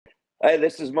Hey,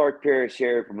 this is Mark Parrish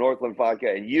here from Northland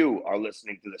Vodka, and you are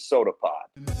listening to the Soda Pod.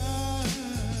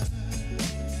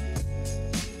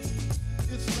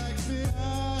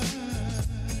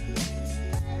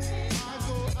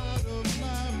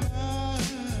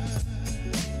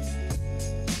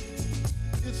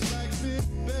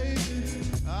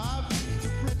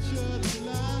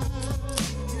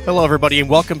 Hello, everybody, and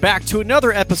welcome back to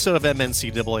another episode of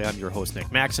MNCAA. I'm your host,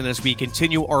 Nick Maxon, as we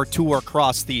continue our tour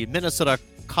across the Minnesota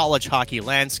college hockey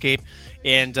landscape.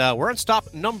 And we're on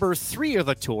stop number 3 of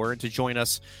the tour. And to join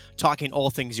us talking all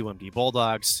things UMD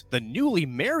Bulldogs, the newly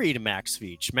married Max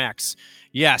Veech. Max,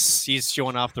 yes, he's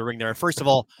showing off the ring there. First of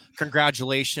all,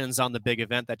 congratulations on the big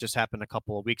event that just happened a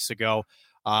couple of weeks ago.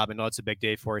 I know it's a big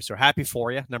day for you, so happy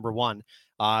for you, number one.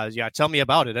 Tell me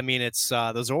about it. I mean, it's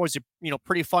those are always,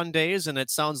 pretty fun days, and it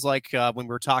sounds like when we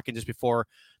were talking just before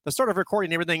the start of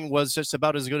recording, everything was just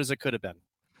about as good as it could have been.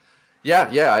 Yeah,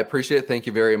 I appreciate it. Thank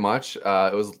you very much. It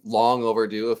was long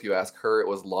overdue. If you ask her, it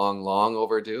was long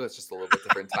overdue. It's just a little bit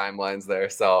different timelines there.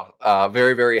 So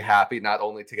very, very happy not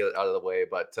only to get it out of the way,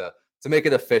 but to make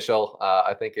it official.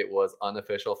 I think it was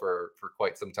unofficial for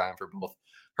quite some time for both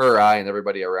her, I, and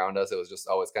everybody around us. It was just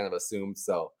always kind of assumed.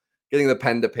 So getting the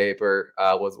pen to paper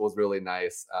was really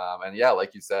nice. And yeah,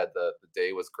 like you said, the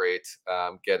day was great.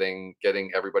 Getting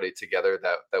everybody together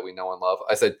that we know and love.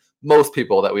 I said most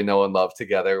people that we know and love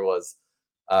together was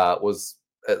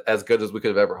as good as we could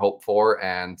have ever hoped for.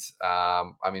 And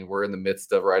I mean, we're in the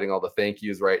midst of writing all the thank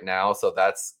yous right now. So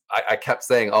I kept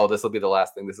saying, oh, this will be the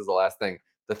last thing. This is the last thing.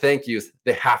 The thank yous,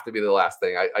 they have to be the last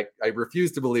thing. I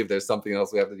refuse to believe there's something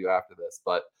else we have to do after this,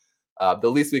 but the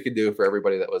least we could do for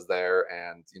everybody that was there.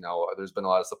 And, there's been a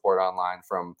lot of support online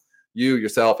from you,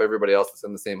 yourself, everybody else that's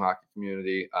in the same hockey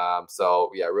community. So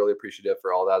yeah, really appreciative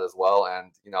for all that as well.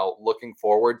 And, looking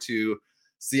forward to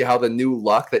see how the new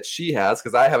luck that she has,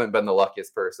 because I haven't been the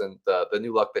luckiest person, the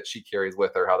new luck that she carries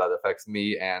with her, how that affects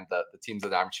me and the teams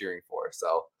that I'm cheering for.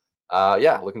 So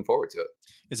looking forward to it.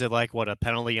 Is it like a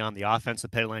penalty on the offense, a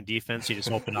penalty on defense? You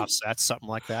just open offsets, something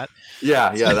like that?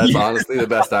 Yeah, that's honestly the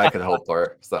best I could hope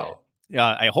for. So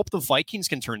yeah, I hope the Vikings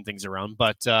can turn things around.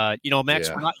 But, Max,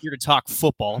 We're not here to talk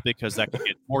football because that could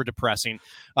get more depressing.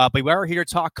 But we are here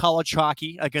to talk college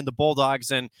hockey, again, the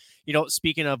Bulldogs. And,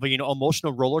 speaking of,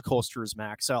 emotional roller coasters,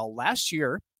 Max, last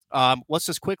year, let's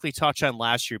just quickly touch on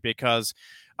last year because,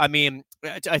 I mean,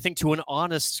 I think to an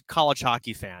honest college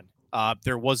hockey fan,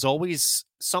 there was always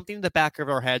something in the back of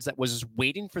our heads that was just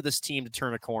waiting for this team to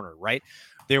turn a corner, right?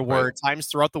 There were times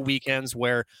throughout the weekends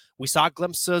where we saw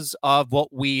glimpses of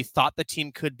what we thought the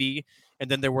team could be, and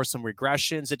then there were some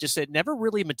regressions. It never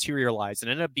really materialized. It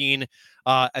ended up being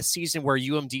a season where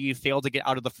UMD failed to get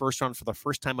out of the first round for the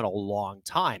first time in a long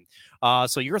time.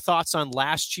 So your thoughts on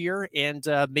last year and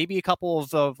maybe a couple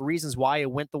of reasons why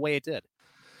it went the way it did.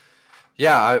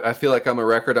 Yeah, I feel like I'm a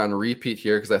record on repeat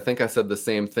here because I think I said the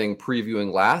same thing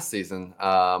previewing last season.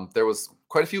 There was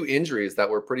quite a few injuries that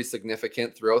were pretty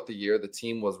significant throughout the year. The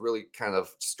team was really kind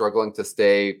of struggling to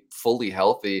stay fully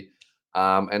healthy.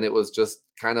 And it was just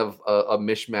kind of a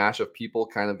mishmash of people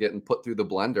kind of getting put through the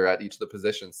blender at each of the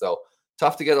positions. So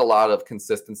tough to get a lot of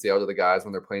consistency out of the guys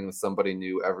when they're playing with somebody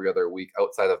new every other week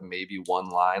outside of maybe one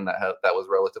line that was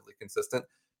relatively consistent.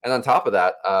 And on top of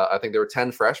that, I think there were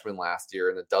 10 freshmen last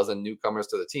year and a dozen newcomers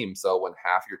to the team. So when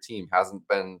half your team hasn't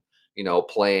been,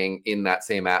 playing in that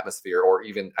same atmosphere or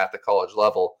even at the college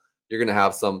level, you're going to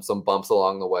have some bumps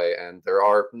along the way. And there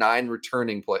are 9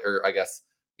 returning players, I guess,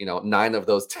 9 of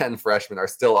those 10 freshmen are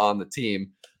still on the team.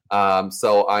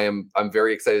 So I'm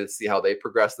very excited to see how they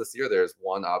progress this year. There's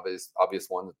one obvious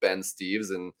one, Ben Steves,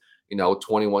 and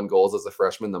 21 goals as a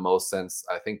freshman, the most since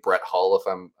I think Brett Hull,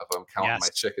 if I'm counting my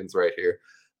chickens right here.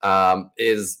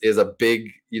 Is a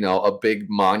big, a big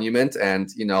monument, and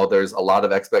there's a lot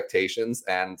of expectations,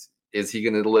 and is he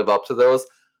going to live up to those?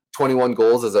 21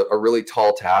 goals is a really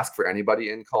tall task for anybody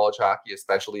in college hockey,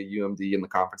 especially UMD in the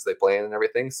conference they play in and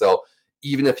everything. So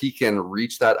even if he can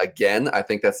reach that again, I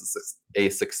think that's a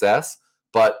success.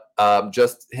 But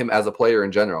just him as a player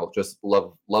in general, just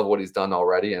love what he's done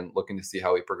already, and looking to see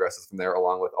how he progresses from there,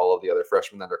 along with all of the other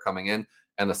freshmen that are coming in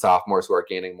and the sophomores who are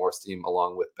gaining more steam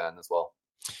along with Ben as well.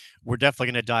 We're definitely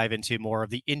going to dive into more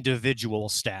of the individual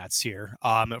stats here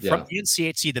from the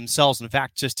NCAA themselves. In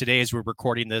fact, just today, as we're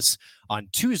recording this on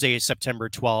Tuesday, September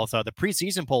 12th, the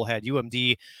preseason poll had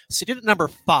UMD sitting at number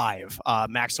 5.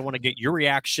 Max, I want to get your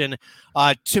reaction.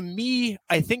 To me,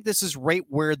 I think this is right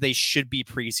where they should be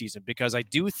preseason, because I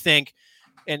do think,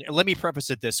 and let me preface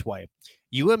it this way,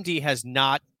 UMD has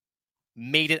not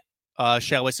made it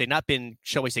shall we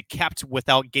say, kept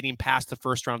without getting past the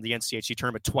first round of the NCHC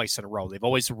tournament twice in a row. They've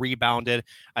always rebounded.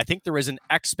 I think there is an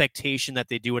expectation that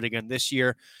they do it again this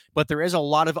year, but there is a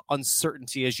lot of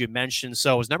uncertainty, as you mentioned.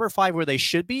 So is number 5 where they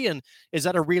should be? And is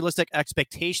that a realistic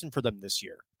expectation for them this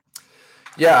year?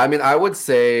 Yeah, I mean, I would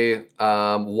say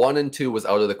 1 and 2 was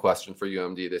out of the question for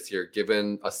UMD this year,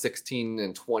 given a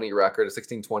 16-20 record, a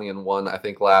 16-20-1, I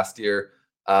think last year.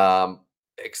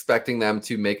 Expecting them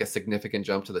to make a significant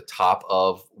jump to the top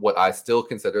of what I still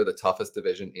consider the toughest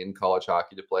division in college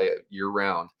hockey to play year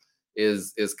round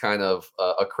is kind of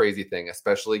a crazy thing,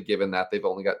 especially given that they've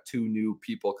only got 2 new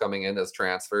people coming in as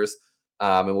transfers.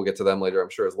 And we'll get to them later, I'm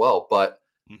sure, as well. But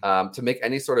to make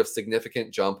any sort of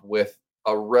significant jump with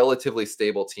a relatively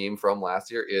stable team from last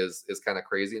year is kind of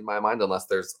crazy in my mind, unless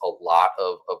there's a lot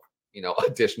of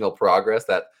additional progress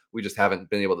that we just haven't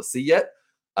been able to see yet.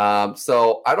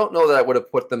 So I don't know that I would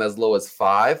have put them as low as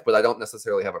 5, but I don't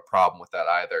necessarily have a problem with that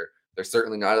either. They're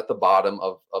certainly not at the bottom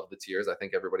of the tiers. I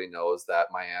think everybody knows that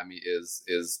Miami is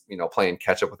playing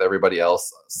catch up with everybody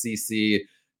else. CC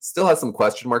still has some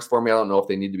question marks for me. I don't know if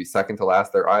they need to be second to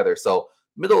last there either. So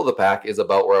middle of the pack is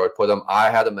about where I would put them. I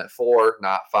had them at 4,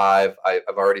 not 5.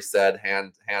 I've already said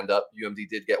hand up. UMD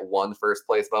did get 1 first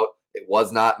place vote. It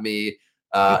was not me.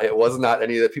 It was not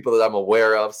any of the people that I'm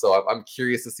aware of. So I'm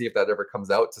curious to see if that ever comes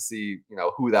out, to see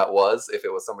who that was, if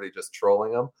it was somebody just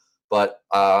trolling them. But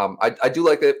I do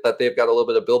like it that they've got a little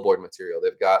bit of billboard material.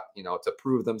 They've got to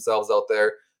prove themselves out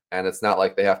there, and it's not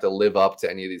like they have to live up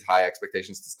to any of these high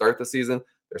expectations to start the season.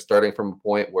 They're starting from a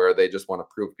point where they just want to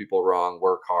prove people wrong,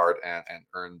 work hard, and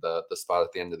earn the spot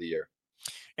at the end of the year.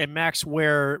 And Max,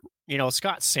 where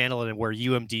Scott Sandelin and where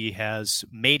UMD has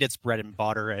made its bread and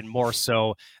butter, and more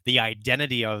so the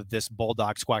identity of this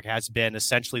Bulldog squad has been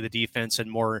essentially the defense and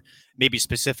more maybe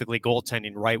specifically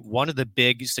goaltending, right? One of the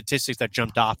big statistics that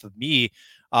jumped off of me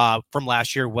from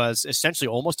last year was essentially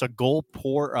almost a goal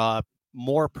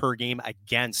more per game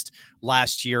against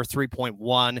last year,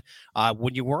 3.1.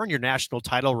 When you were on your national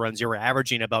title runs, you were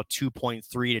averaging about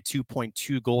 2.3 to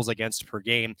 2.2 goals against per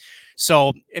game.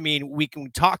 So, I mean, we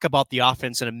can talk about the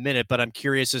offense in a minute, but I'm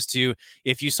curious as to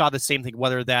if you saw the same thing,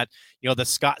 whether that, the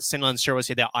Scott Sinlin, sure would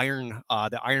say the iron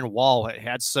wall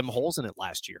had some holes in it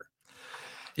last year.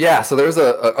 Yeah, so there's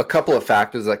a couple of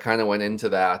factors that kind of went into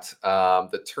that.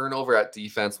 The turnover at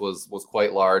defense was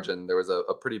quite large, and there was a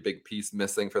pretty big piece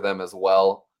missing for them as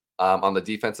well on the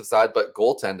defensive side. But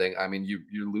goaltending, I mean,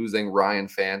 you're losing Ryan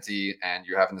Fanti, and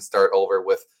you're having to start over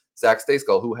with Zach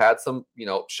Stejskal, who had some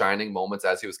shining moments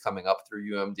as he was coming up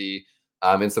through UMD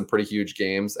in some pretty huge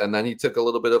games, and then he took a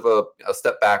little bit of a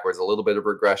step backwards, a little bit of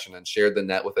regression, and shared the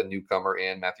net with a newcomer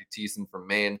in Matthew Thiessen from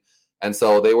Maine. And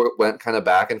so they went kind of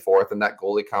back and forth, and that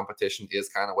goalie competition is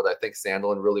kind of what I think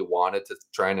Sandelin really wanted to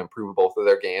try and improve both of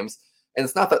their games. And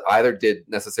it's not that either did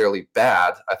necessarily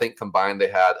bad. I think combined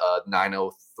they had a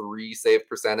 .903 save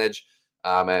percentage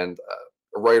and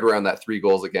right around that 3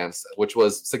 goals against, which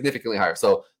was significantly higher.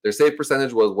 So their save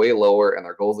percentage was way lower and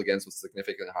their goals against was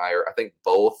significantly higher. I think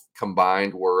both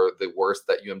combined were the worst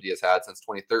that UMD has had since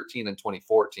 2013 and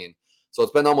 2014. So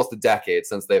it's been almost a decade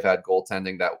since they've had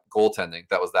goaltending that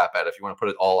was that bad, if you want to put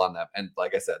it all on them. And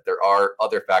like I said, there are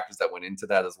other factors that went into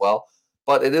that as well.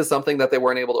 But it is something that they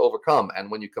weren't able to overcome. And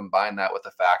when you combine that with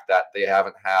the fact that they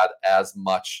haven't had as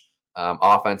much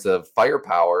offensive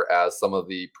firepower as some of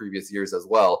the previous years as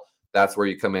well, that's where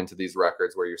you come into these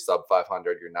records where you're sub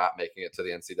 500, you're not making it to the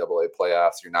NCAA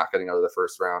playoffs, you're not getting out of the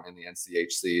first round in the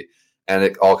NCHC, and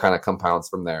it all kind of compounds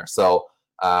from there. So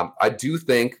I do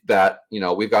think that,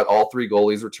 we've got all 3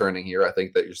 goalies returning here. I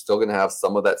think that you're still going to have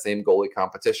some of that same goalie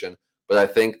competition, but I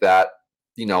think that,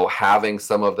 having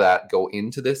some of that go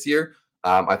into this year,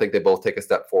 I think they both take a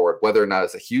step forward. Whether or not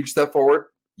it's a huge step forward,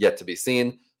 yet to be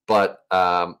seen, but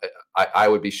I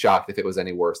would be shocked if it was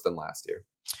any worse than last year.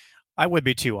 I would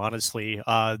be too, honestly.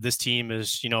 This team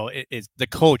is, the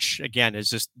coach, again,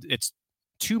 is just, it's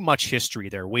too much history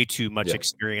there, way too much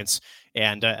experience.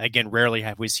 And again, rarely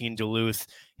have we seen Duluth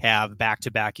have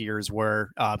back-to-back years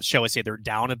where, shall I say, they're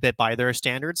down a bit by their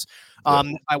standards.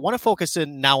 I want to focus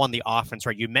in now on the offense,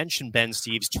 right? You mentioned Ben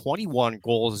Steeves, 21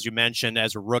 goals, as you mentioned,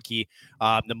 as a rookie,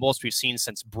 the most we've seen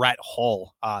since Brett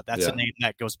Hull. That's a name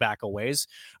that goes back a ways.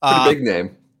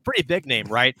 Pretty big name,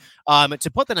 right?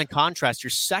 To put that in contrast,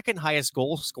 your second highest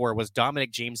goal scorer was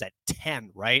Dominic James at 10,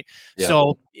 right? Yeah.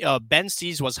 So Ben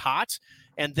Steeves was hot.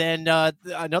 And then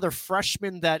another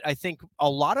freshman that I think a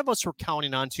lot of us were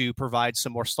counting on to provide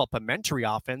some more supplementary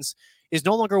offense is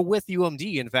no longer with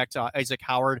UMD. In fact, Isaac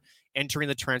Howard entering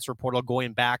the transfer portal,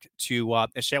 going back to,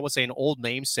 shall we say, an old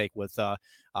namesake with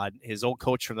his old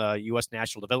coach from the U.S.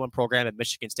 National Development Program at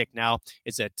Michigan State. Now,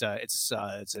 is it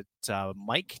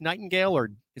Mike Nightingale,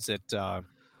 or is it?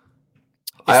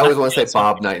 I always want to say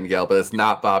Bob Nightingale, but it's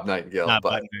not Bob Nightingale. Not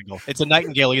Bob Nightingale. It's a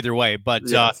Nightingale either way. But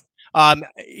yes.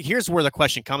 Here's where the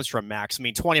question comes from, Max. I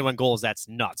mean, 21 goals, that's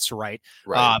nuts, right?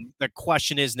 Right. The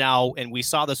question is now, and we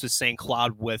saw this with St.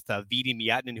 Cloud with Veech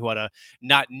Miettinen, who had a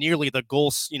not nearly the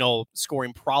goal,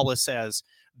 scoring prowess as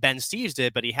Ben Steeves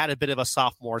did, but he had a bit of a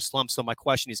sophomore slump. So my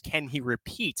question is, can he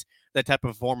repeat that type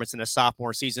of performance in a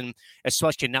sophomore season,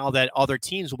 especially now that other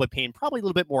teams will be paying probably a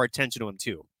little bit more attention to him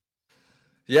too?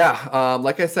 Yeah,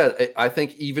 like I said, I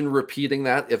think even repeating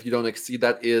that, if you don't exceed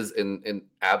that, is an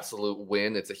absolute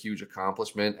win. It's a huge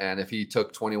accomplishment, and if he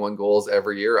took 21 goals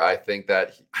every year, I think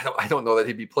that I don't know that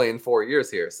he'd be playing 4 years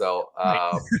here. So,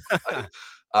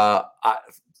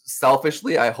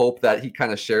 selfishly, I hope that he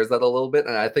kind of shares that a little bit,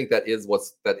 and I think that is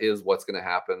what's going to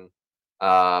happen.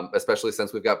 Especially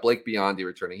since we've got Blake Biondi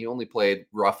returning. He only played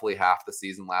roughly half the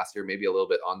season last year, maybe a little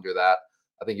bit under that.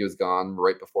 I think he was gone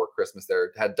right before Christmas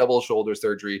there, had double shoulder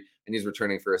surgery, and he's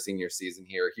returning for a senior season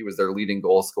here. He was their leading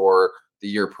goal scorer the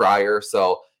year prior.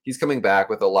 So he's coming back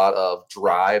with a lot of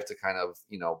drive to kind of,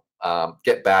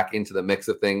 get back into the mix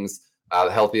of things.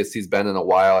 The healthiest he's been in a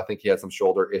while. I think he had some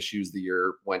shoulder issues the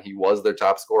year when he was their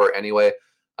top scorer anyway.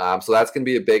 So that's going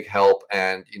to be a big help.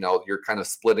 And, you're kind of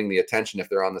splitting the attention if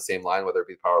they're on the same line, whether it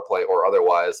be power play or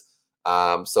otherwise.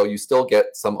 So you still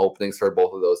get some openings for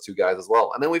both of those two guys as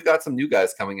well. And then we've got some new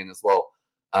guys coming in as well.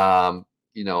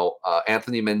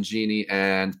 Anthony Mangini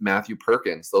and Matthew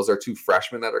Perkins. Those are two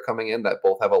freshmen that are coming in that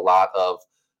both have a lot of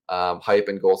hype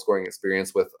and goal scoring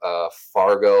experience with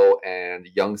Fargo and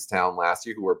Youngstown last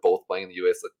year, who were both playing the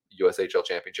USHL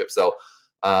championship. So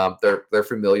they're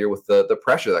familiar with the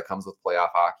pressure that comes with playoff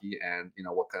hockey and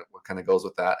what kind of goes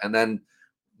with that. And then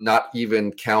not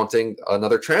even counting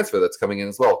another transfer that's coming in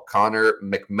as well, Connor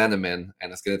McMenamin,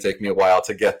 and it's going to take me a while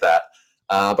to get that.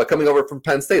 But coming over from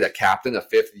Penn State, a captain, a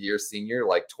fifth-year senior,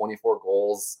 like 24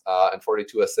 goals and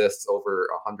 42 assists over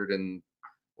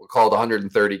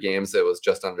 130 games. It was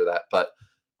just under that, but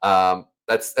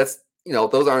that's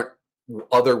those aren't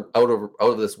other out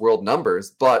of this world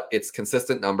numbers, but it's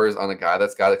consistent numbers on a guy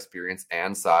that's got experience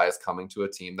and size coming to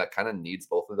a team that kind of needs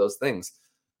both of those things.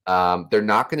 They're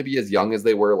not going to be as young as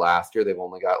they were last year. They've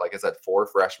only got, like I said, 4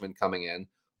 freshmen coming in.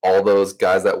 All those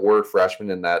guys that were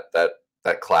freshmen in that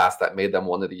class that made them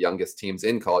one of the youngest teams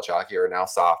in college hockey are now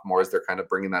sophomores. They're kind of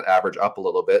bringing that average up a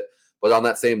little bit. But on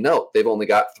that same note, they've only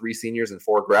got 3 seniors and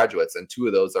 4 graduates, and 2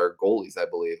 of those are goalies, I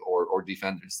believe, or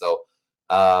defenders. So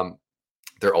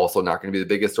they're also not going to be the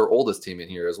biggest or oldest team in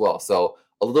here as well. So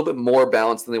a little bit more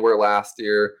balanced than they were last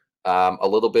year. A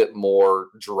little bit more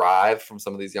drive from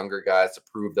some of these younger guys to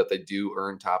prove that they do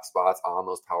earn top spots on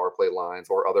those power play lines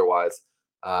or otherwise.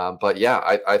 But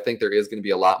yeah, I think there is going to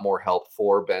be a lot more help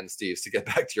for Ben Steeves, to get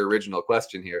back to your original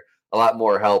question here, a lot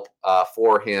more help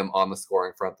for him on the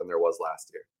scoring front than there was last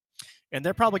year. And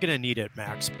they're probably going to need it,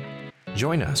 Max.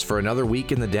 Join us for another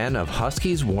week in the den of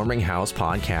Huskies Warming House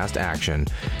podcast action.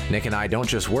 Nick and I don't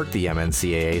just work the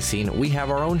MNCAA scene, we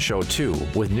have our own show too,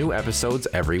 with new episodes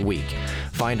every week.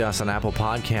 Find us on Apple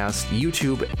Podcasts,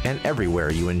 YouTube, and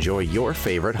everywhere you enjoy your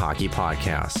favorite hockey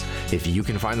podcasts. If you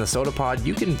can find the Soda Pod,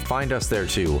 you can find us there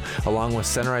too, along with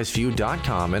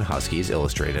sunriseview.com and Huskies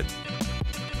Illustrated.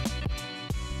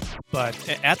 But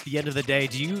at the end of the day,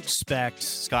 do you expect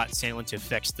Scott Sandlin to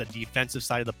fix the defensive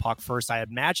side of the puck first? I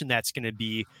imagine that's going to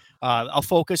be a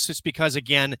focus, just because,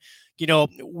 again,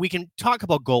 we can talk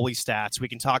about goalie stats. We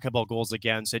can talk about goals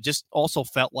against. It just also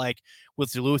felt like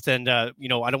with Duluth, and, I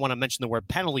don't want to mention the word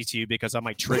penalty to you because I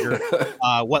might trigger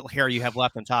what hair you have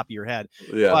left on top of your head.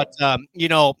 Yeah. But,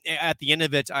 at the end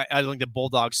of it, I don't think the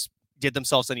Bulldogs did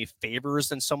themselves any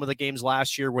favors in some of the games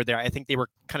last year where I think they were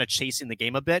kind of chasing the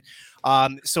game a bit.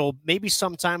 So maybe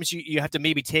sometimes you have to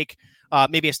maybe take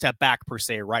maybe a step back per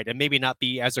se, right? And maybe not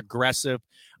be as aggressive,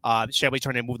 shall we,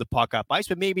 trying to move the puck up ice,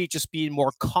 but maybe just being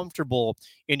more comfortable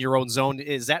in your own zone.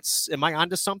 Am I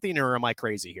onto something, or am I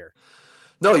crazy here?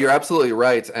 No, you're absolutely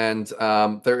right. And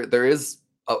there is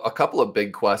a couple of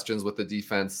big questions with the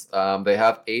defense. They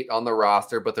have 8 on the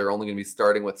roster, but they're only going to be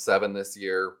starting with 7 this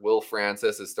year. Will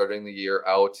Francis is starting the year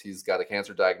out. He's got a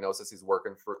cancer diagnosis he's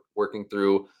working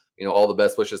through. All the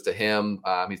best wishes to him.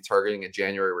 He's targeting a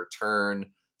January return.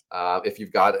 If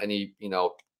you've got any,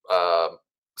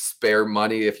 spare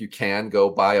money, if you can, go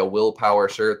buy a Willpower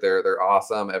shirt. They're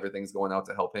awesome. Everything's going out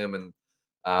to help him and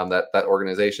that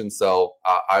organization. So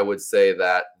I would say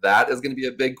that is going to be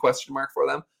a big question mark for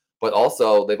them. but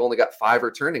also they've only got 5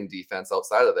 returning defense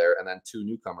outside of there, and then 2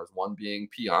 newcomers, one being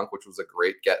Pionk, which was a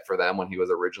great get for them when he was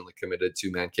originally committed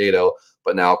to Mankato,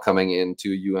 but now coming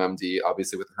into UMD,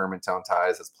 obviously with Hermantown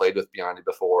ties, has played with Biondi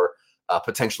before,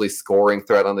 potentially scoring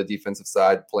threat on the defensive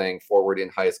side, playing forward in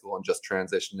high school and just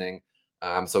transitioning.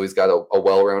 So he's got a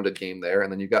well-rounded game there.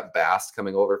 And then you've got Bast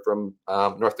coming over from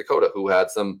North Dakota, who had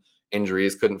some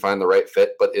injuries, couldn't find the right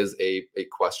fit, but is a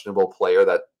questionable player.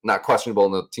 That not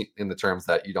questionable in the terms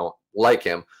that you don't like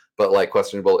him, but like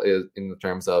questionable is in the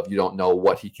terms of you don't know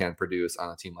what he can produce on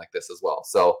a team like this as well.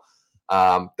 So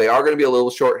they are going to be a little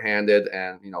shorthanded,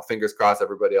 and fingers crossed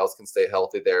everybody else can stay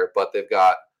healthy there. But they've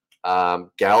got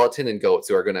Gallatin and Goetz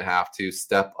who are going to have to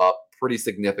step up pretty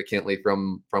significantly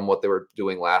from what they were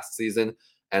doing last season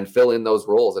and fill in those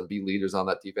roles and be leaders on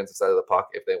that defensive side of the puck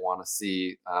if they want to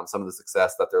see some of the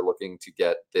success that they're looking to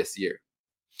get this year.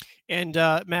 And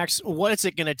Max, what is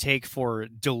it going to take for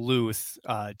Duluth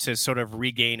to sort of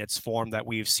regain its form that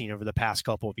we've seen over the past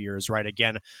couple of years, right?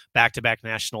 Again, back-to-back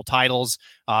national titles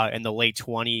in the late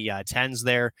 2010s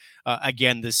there.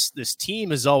 Again, this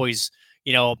team is always,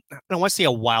 I don't want to say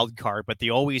a wild card, but they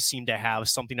always seem to have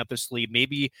something up their sleeve,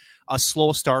 maybe a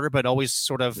slow starter, but always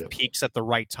sort of peaks at the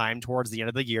right time towards the end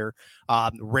of the year.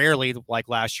 Rarely, like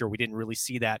last year, we didn't really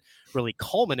see that really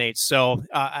culminate. So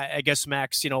I guess,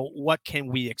 Max, what can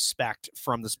we expect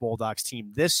from this Bulldogs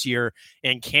team this year?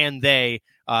 And can they,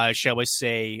 shall we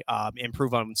say,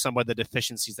 improve on some of the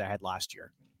deficiencies they had last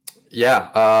year?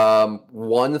 Yeah.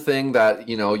 One thing that,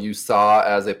 you saw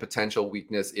as a potential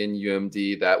weakness in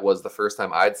UMD that was the first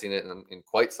time I'd seen it in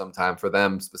quite some time for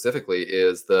them specifically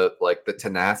is the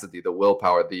tenacity, the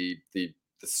willpower, the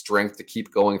strength to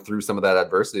keep going through some of that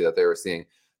adversity that they were seeing.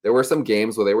 There were some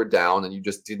games where they were down and you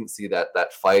just didn't see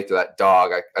that fight or that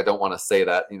dog. I don't want to say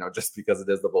that, just because it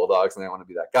is the Bulldogs and I want to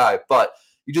be that guy, but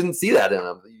you didn't see that in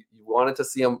them. You wanted to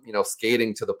see them,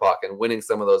 skating to the puck and winning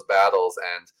some of those battles.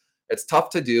 And it's tough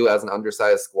to do as an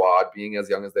undersized squad, being as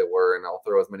young as they were, and I'll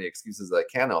throw as many excuses as I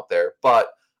can out there.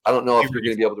 But I don't know if you're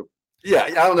going to be able to. Yeah,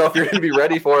 I don't know if you're going to be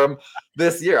ready for them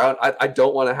this year. I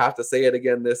don't want to have to say it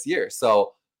again this year.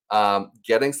 So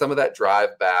getting some of that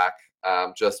drive back,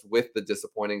 just with the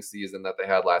disappointing season that they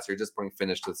had last year, just bring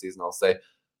finish to the season, I'll say,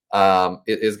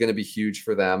 it is going to be huge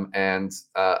for them. And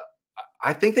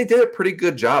I think they did a pretty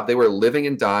good job. They were living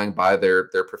and dying by their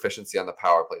proficiency on the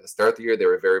power play. To start the year, they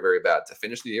were very, very bad. To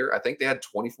finish the year, I think they had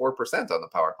 24% on the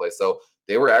power play. So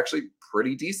they were actually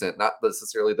pretty decent. Not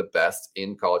necessarily the best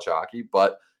in college hockey,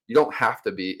 but you don't have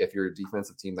to be if you're a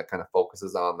defensive team that kind of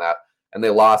focuses on that. And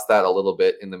they lost that a little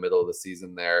bit in the middle of the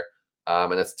season there.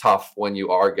 And it's tough when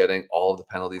you are getting all of the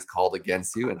penalties called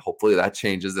against you. And hopefully that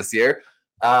changes this year.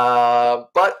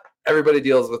 But everybody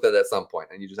deals with it at some point,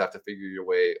 and you just have to figure your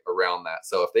way around that.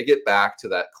 So if they get back to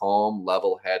that calm,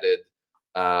 level-headed,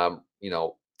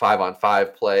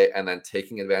 5-on-5 play, and then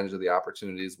taking advantage of the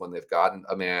opportunities when they've gotten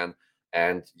a man,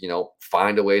 and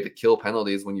find a way to kill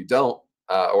penalties when you don't,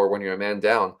 or when you're a man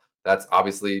down, that's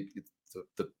obviously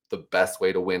the best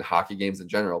way to win hockey games in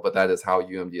general. But that is how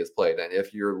UMD is played, and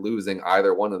if you're losing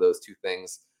either one of those two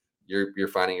things, you're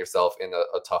finding yourself in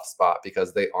a tough spot,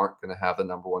 because they aren't going to have the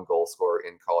number one goal scorer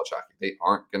in college hockey. They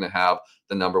aren't going to have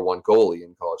the number one goalie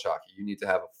in college hockey. You need to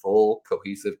have a full,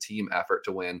 cohesive team effort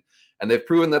to win. And they've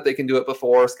proven that they can do it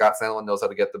before. Scott Sandlin knows how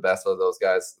to get the best out of those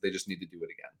guys. They just need to do it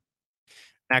again.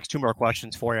 Max, 2 more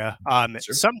questions for you.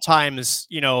 Sure. Sometimes,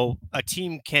 a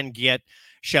team can get,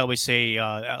 shall we say,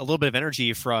 a little bit of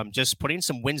energy from just putting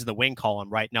some wins in the win column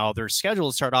right now. Their schedule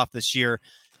to start off this year,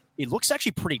 it looks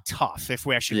actually pretty tough if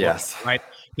we actually look at it, right?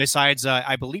 Besides,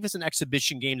 I believe it's an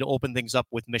exhibition game to open things up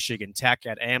with Michigan Tech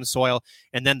at Amsoil,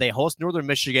 and then they host Northern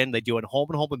Michigan. They do it home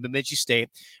and home with Bemidji State.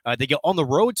 They go on the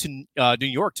road to New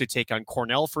York to take on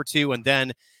Cornell for 2, and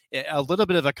then a little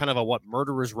bit of a kind of a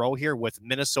murderer's row here with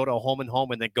Minnesota home and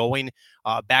home, and then going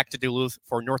back to Duluth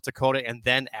for North Dakota, and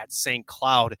then at St.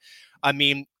 Cloud. I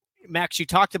mean, Max, you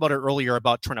talked about it earlier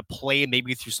about trying to play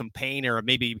maybe through some pain, or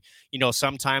maybe,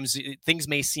 sometimes things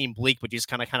may seem bleak, but you just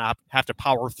kind of have to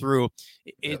power through.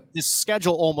 This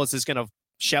schedule almost is going to,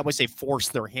 shall we say, force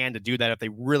their hand to do that if they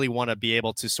really want to be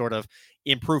able to sort of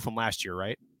improve from last year,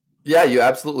 right? Yeah, you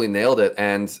absolutely nailed it.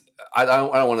 And I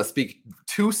don't want to speak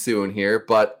too soon here,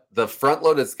 but the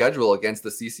front-loaded schedule against the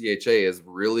CCHA is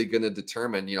really going to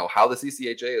determine, how the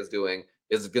CCHA is doing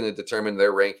is going to determine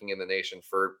their ranking in the nation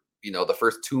for the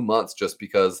first 2 months, just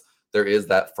because there is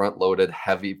that front-loaded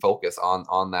heavy focus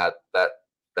on that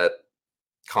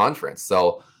conference.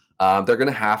 So they're going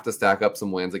to have to stack up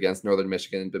some wins against Northern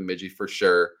Michigan and Bemidji for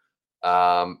sure.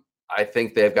 I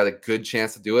think they've got a good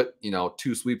chance to do it.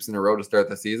 2 sweeps in a row to start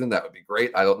the season. That would be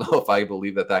great. I don't know if I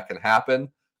believe that can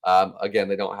happen. Again,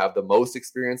 they don't have the most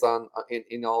experience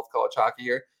in all of college hockey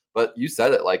here. But you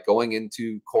said it, like going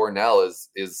into Cornell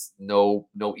is no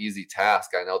easy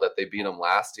task. I know that they beat them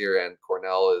last year, and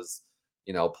Cornell is,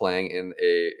 playing in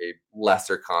a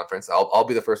lesser conference. I'll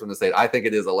be the first one to say it. I think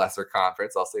it is a lesser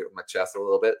conference. I'll say it with my chest a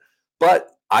little bit,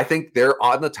 but I think they're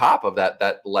on the top of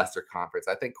that lesser conference.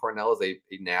 I think Cornell is a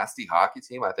nasty hockey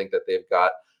team. I think that they've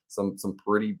got some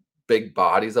pretty big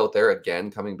bodies out there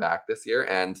again coming back this year,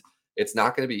 and it's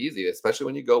not going to be easy, especially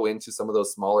when you go into some of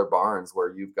those smaller barns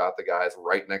where you've got the guys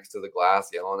right next to the glass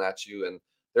yelling at you, and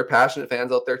they're passionate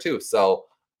fans out there too. So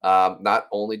not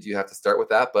only do you have to start with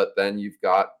that, but then you've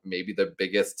got maybe the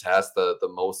biggest test, the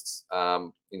most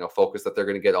focus that they're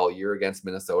going to get all year against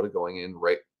Minnesota, going in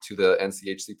right to the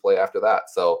NCHC play after that.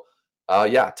 So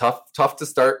tough to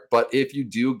start, but if you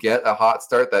do get a hot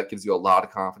start, that gives you a lot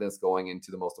of confidence going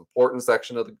into the most important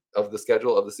section of the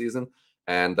schedule of the season.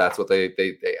 And that's what they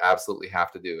absolutely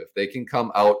have to do. If they can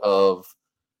come out of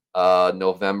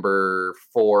November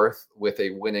 4th with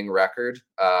a winning record,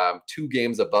 2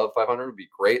 games above 500 would be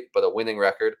great, but a winning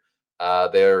record,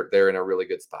 they're in a really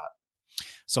good spot.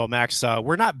 So, Max,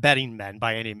 we're not betting men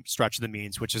by any stretch of the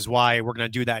means, which is why we're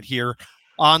going to do that here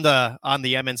on the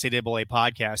MNCAA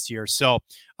podcast here. So,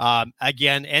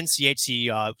 again,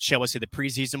 NCHC, shall we say, the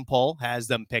preseason poll has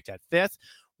them picked at 5th.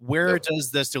 Where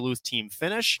does this Duluth team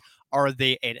finish? Are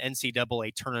they an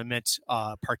NCAA tournament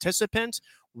participant?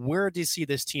 Where do you see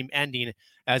this team ending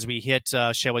as we hit,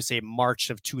 shall we say, March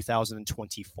of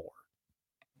 2024?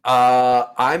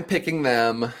 I'm picking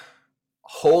them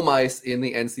home ice in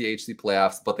the NCHC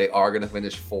playoffs, but they are going to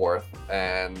finish 4th.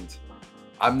 And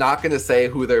I'm not going to say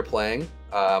who they're playing.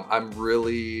 I'm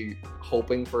really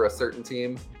hoping for a certain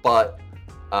team, but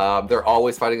they're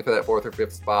always fighting for that 4th or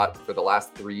 5th spot. For the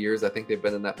last 3 years, I think they've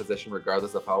been in that position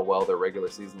regardless of how well their regular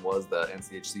season was. The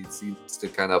NCHC seems to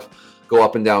kind of go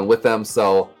up and down with them.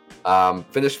 So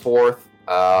finish 4th,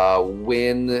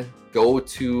 win, go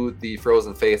to the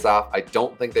Frozen Face-Off. I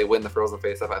don't think they win the Frozen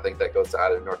Face-Off. I think that goes to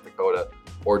either North Dakota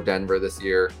or Denver this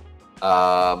year.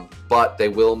 But they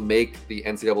will make the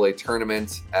NCAA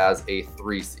tournament as a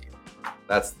 3 seed.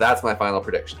 That's my final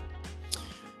prediction.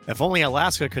 If only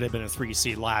Alaska could have been a 3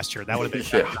 seed last year, that would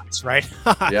have been nice, right?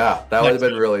 Yeah, that would have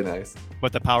been really nice.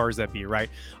 But the powers that be, right?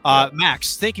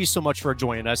 Max, thank you so much for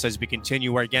joining us as we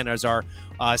continue. Again, as our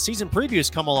season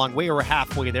previews come along, we're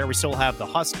halfway there. We still have the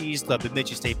Huskies, the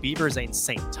Bemidji State Beavers, and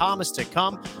St. Thomas to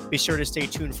come. Be sure to stay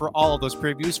tuned for all of those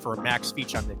previews. For Max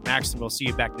Veech, I'm Nick Max, and we'll see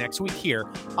you back next week here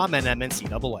on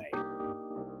MNCAA.